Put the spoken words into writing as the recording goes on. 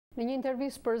Në një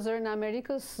intervistë për Zërin e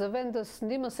Amerikës, Zëvendës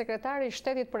Ndihmës Sekretari i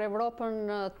Shtetit për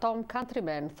Evropën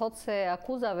Kantrimen thotë se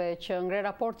akuzave që ngre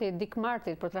raporti Dik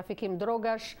Martit për trafikim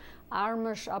drogash,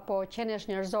 armësh apo qeniesh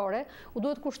njerëzore u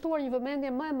duhet kushtuar një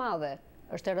vëmendje më e madhe.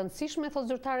 Është e rëndësishme,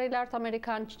 thotë zyrtari i lartë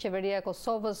amerikan, që qeveria e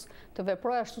Kosovës të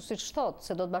veprojë ashtu siç thotë,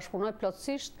 se do të bashkëpunojë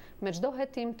plotësisht me çdo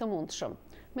hetim të mundshëm.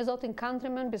 Me zotin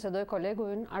Kantrimen bisedoi kolegu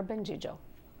ynë Arben Xhixho.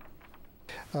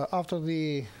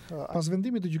 Pas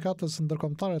vendimit të gjykatës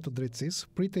ndërkombëtare të drejtësisë,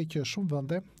 pritej që shumë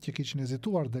vende që kishin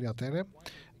hezituar deri atëherë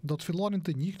do të fillonin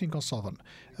të njihnin Kosovën.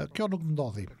 Kjo nuk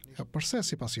ndodhi. Përse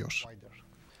sipas jush?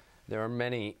 There are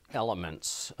many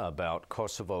elements about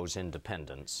Kosovo's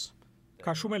independence.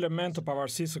 Ka shumë elementë të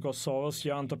pavarësisë së Kosovës që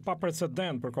janë të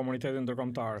paprecedent për komunitetin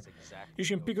ndërkombëtar.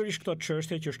 Ishin pikërisht këto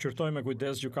çështje që shqyrtoi me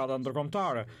kujdes gjykata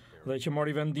ndërkombëtare dhe që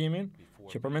mori vendimin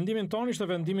që për mendimin tonë ishte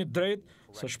vendimi i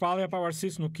drejtë se shpallja e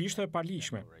pavarësisë nuk ishte e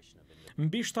paligjshme.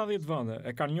 Mbi 70 vende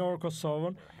e kanë njohur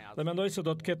Kosovën dhe mendoj se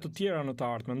do të ketë të tjera në të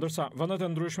ardhmen, ndërsa vendet e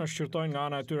ndryshme shqyrtojnë nga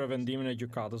ana e tyre vendimin e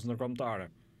gjykatës ndërkombëtare.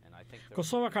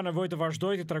 Kosova ka nevojë të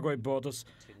vazhdojë të tregojë botës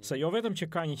se jo vetëm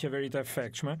që ka një qeveri të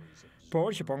efektshme,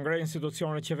 por që po ngre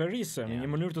institucionet qeverisë në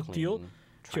një mënyrë të tillë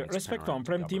që respekton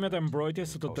premtimet e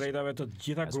mbrojtjes së të drejtave të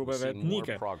gjitha grupeve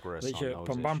etnike dhe që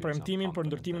përmban premtimin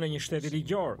për ndërtimin e një shteti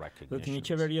ligjor dhe të një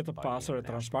qeverie të pastër e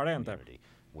transparente.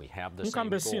 Unë kam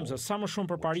besim se sa më shumë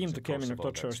përparim të kemi në këto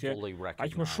çështje,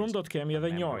 aq më shumë do të kemi edhe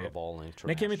njohje.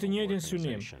 Ne kemi të njëjtin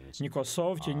synim, një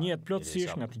Kosovë që njihet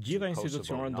plotësisht nga të gjitha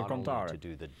institucionet ndërkombëtare.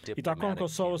 I takon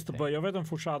Kosovës të bëjë jo vetëm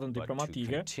fushatën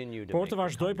diplomatike, por të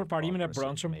vazhdojë përparimin e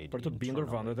brendshëm për të bindur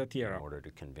vendet e tjera.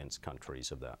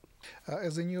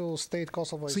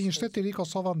 Si një shtet i ri,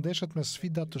 Kosova ndeshet me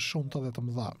sfida të shumta dhe të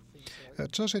mëdha.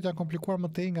 Çështjet janë komplikuar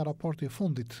më tej nga raporti i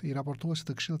fundit i raportuesit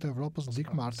të Këshillit të Evropës Dik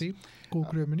Martit, ku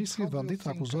kryeministri i vendit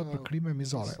akuzohet për krime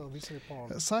mizore.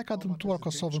 Sa e ka dëmtuar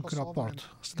Kosovën ky raport,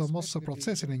 sidomos së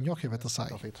procesin e njohjeve të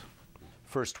saj?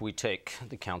 First we take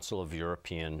the Council of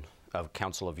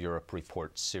Europe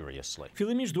report seriously.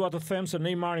 Fillimisht dua të them se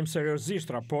ne i marrim seriozisht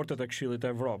raportet e Këshillit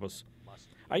të Evropës.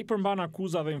 Ai përmban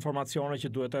akuza dhe informacione që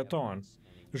duhet të hetohen.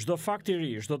 Çdo fakt i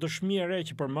ri, çdo dëshmi e re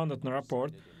që përmendet në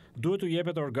raport duhet u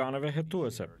jepet organeve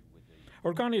hetuese.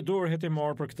 Organi i duhur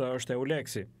hetimor për këtë është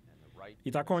EULEX-i.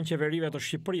 I takon qeverive të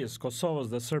Shqipërisë,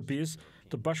 Kosovës dhe Serbisë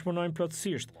të bashkëpunojnë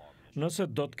plotësisht nëse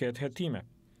do të ketë hetime.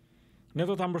 Ne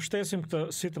do ta mbështesim këtë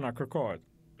si të na kërkohet.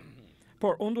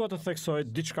 Por unë dua të theksoj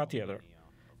diçka tjetër.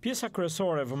 Pjesa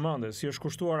kryesore e vëmendjes i është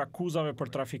kushtuar akuzave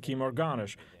për trafikim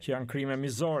organesh, që janë krime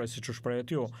mizore, siç u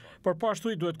shprehet ju, por po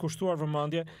ashtu i duhet kushtuar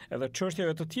vëmendje edhe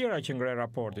çështjeve të tjera që ngre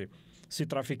raporti, si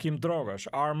trafikim drogash,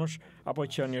 armësh apo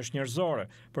qeniesh njerëzore,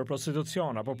 për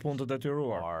prostitucion apo punë të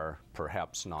detyruar.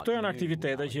 Këto janë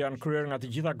aktivitete që janë kryer nga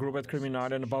të gjitha grupet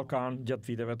kriminale në Ballkan gjatë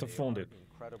viteve të fundit.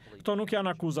 Këto nuk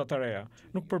janë akuza të reja,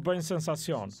 nuk përbëjnë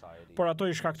sensacion, por ato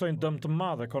i shkaktojnë dëm të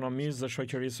madh ekonomisë dhe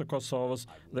shoqërisë së Kosovës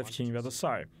dhe fqinjve të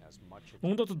saj.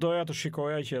 Unë do të doja të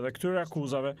shikoja që edhe këtyre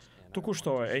akuzave të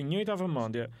kushtohej e njëjta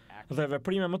vëmendje dhe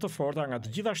veprime më të forta nga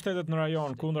të gjitha shtetet në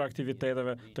rajon kundër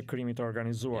aktiviteteve të krimit të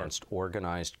organizuar.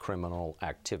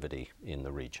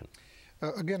 Në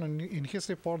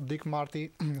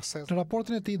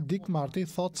raportin e tij, Dik Martit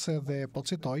thotë se dhe po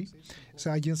citoj, se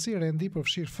agjenci rendi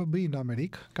përfshirë FBI në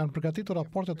Amerikë kanë përgatitur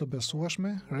raporte të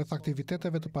besueshme rreth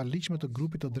aktiviteteve të paligjshme të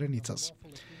grupit të Drenicës.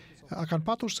 A kanë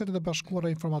patur Shtetet e Bashkuara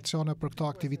informacione për këto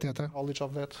aktivitete?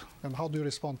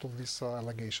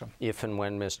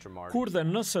 Kur dhe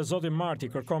nëse zoti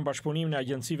Marti kërkon bashkëpunimin e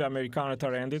agjencive amerikane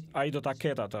të rendit, ai do ta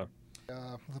ketë atë.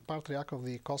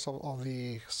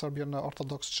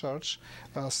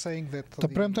 Të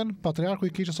premten, patriarku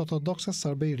i Kishës Ortodokse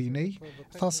Serbej Rinej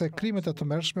tha se krimet e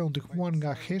tmerrshme u ndihmuan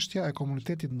nga heshtja e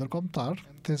komunitetit ndërkombëtar,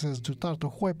 dhe se zyrtar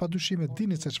të huaj padyshim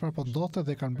dinin se çfarë po ndodhte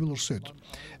dhe kanë mbyllur syt.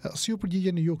 Si u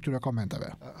përgjigjeni ju këtyre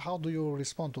komenteve?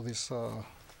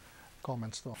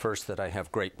 First, that I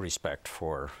have great respect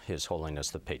for His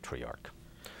Holiness the Patriarch.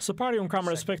 Së pari, unë kam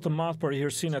respekt të madh për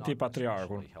hyrësinë e tij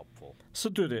patriarkun. Së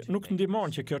dyti, nuk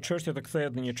ndihmon që kjo çështje të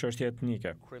kthehet në një çështje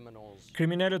etnike.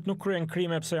 Kriminalët nuk kryejnë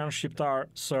krime pse janë shqiptar,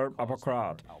 serb apo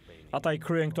kroat. Ata i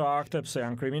kryejnë këto akte pse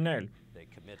janë kriminal.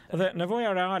 Dhe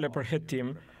nevoja reale për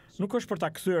hetim nuk është për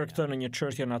ta kthyer këtë në një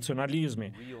çështje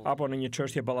nacionalizmi apo në një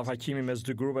çështje ballafaqimi mes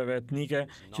dy grupeve etnike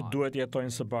që duhet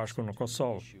jetojnë së bashku në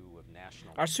Kosovë.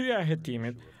 Arsyeja e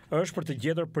hetimit është për të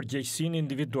gjetur përgjegjësinë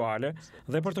individuale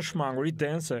dhe për të shmangur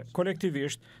idenë se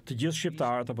kolektivisht të gjithë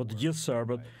shqiptarët apo të gjithë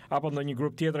serbët apo ndonjë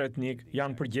grup tjetër etnik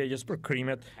janë përgjegjës për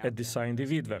krimet e disa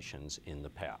individëve.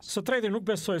 Së treti, nuk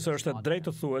besoj se është e drejtë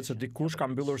të thuhet se dikush ka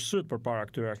mbyllur syt përpara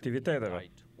këtyre aktiviteteve.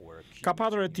 Ka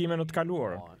patur hetime në të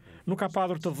kaluarën. nuk ka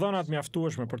patur të dhënat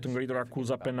mjaftueshme për të ngritur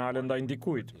akuza penale ndaj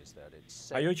dikujt.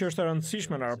 Ajo që është e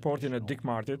rëndësishme në raportin e Dik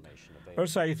Martit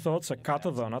është se ai thotë se ka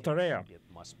të dhëna të reja.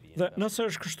 Dhe nëse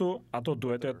është kështu, ato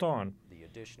duhet të jetohen.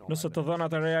 Nëse të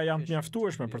dhënat e reja janë të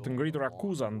mjaftueshme për të ngritur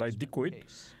akuza ndaj dikujt,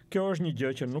 kjo është një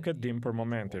gjë që nuk e dim për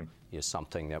momentin.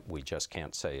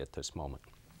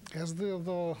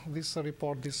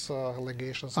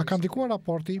 A ka ndikuar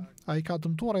raporti, a i ka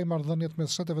dëmtuar ai marrëdhëniet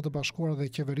mes Shteteve të Bashkuara dhe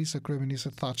qeverisë së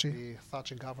kryeministit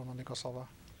Thaçi government in Kosovë?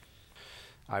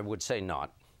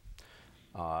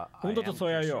 Unë do të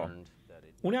thoja jo.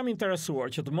 Unë jam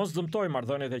interesuar që të mos dëmtoj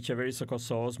marrëdhëniet e qeverisë së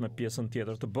Kosovës me pjesën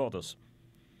tjetër të botës.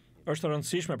 Është e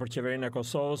rëndësishme për qeverinë e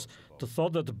Kosovës të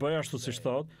thotë dhe të bëjë ashtu siç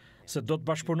thotë, se do të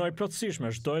bashkëpunojë plotësisht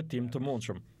me çdo hetim të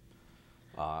mundshëm.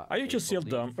 Ajo që sjell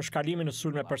dëm është kalimi në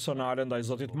sulme personale ndaj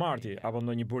zotit Marti apo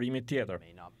ndonjë burimi tjetër.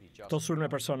 Këto sulme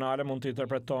personale mund të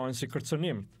interpretohen si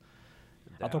kërcënim.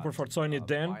 Ato përforcojnë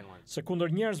idenë se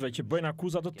kundër njerëzve që bëjnë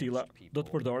akuza të tilla do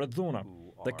të përdoret dhuna.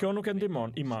 Dhe kjo nuk e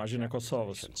ndihmon imazhin e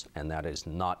Kosovës.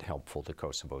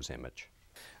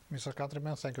 Mr.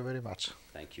 Kantrimen, thank you very much.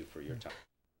 Thank you for your time.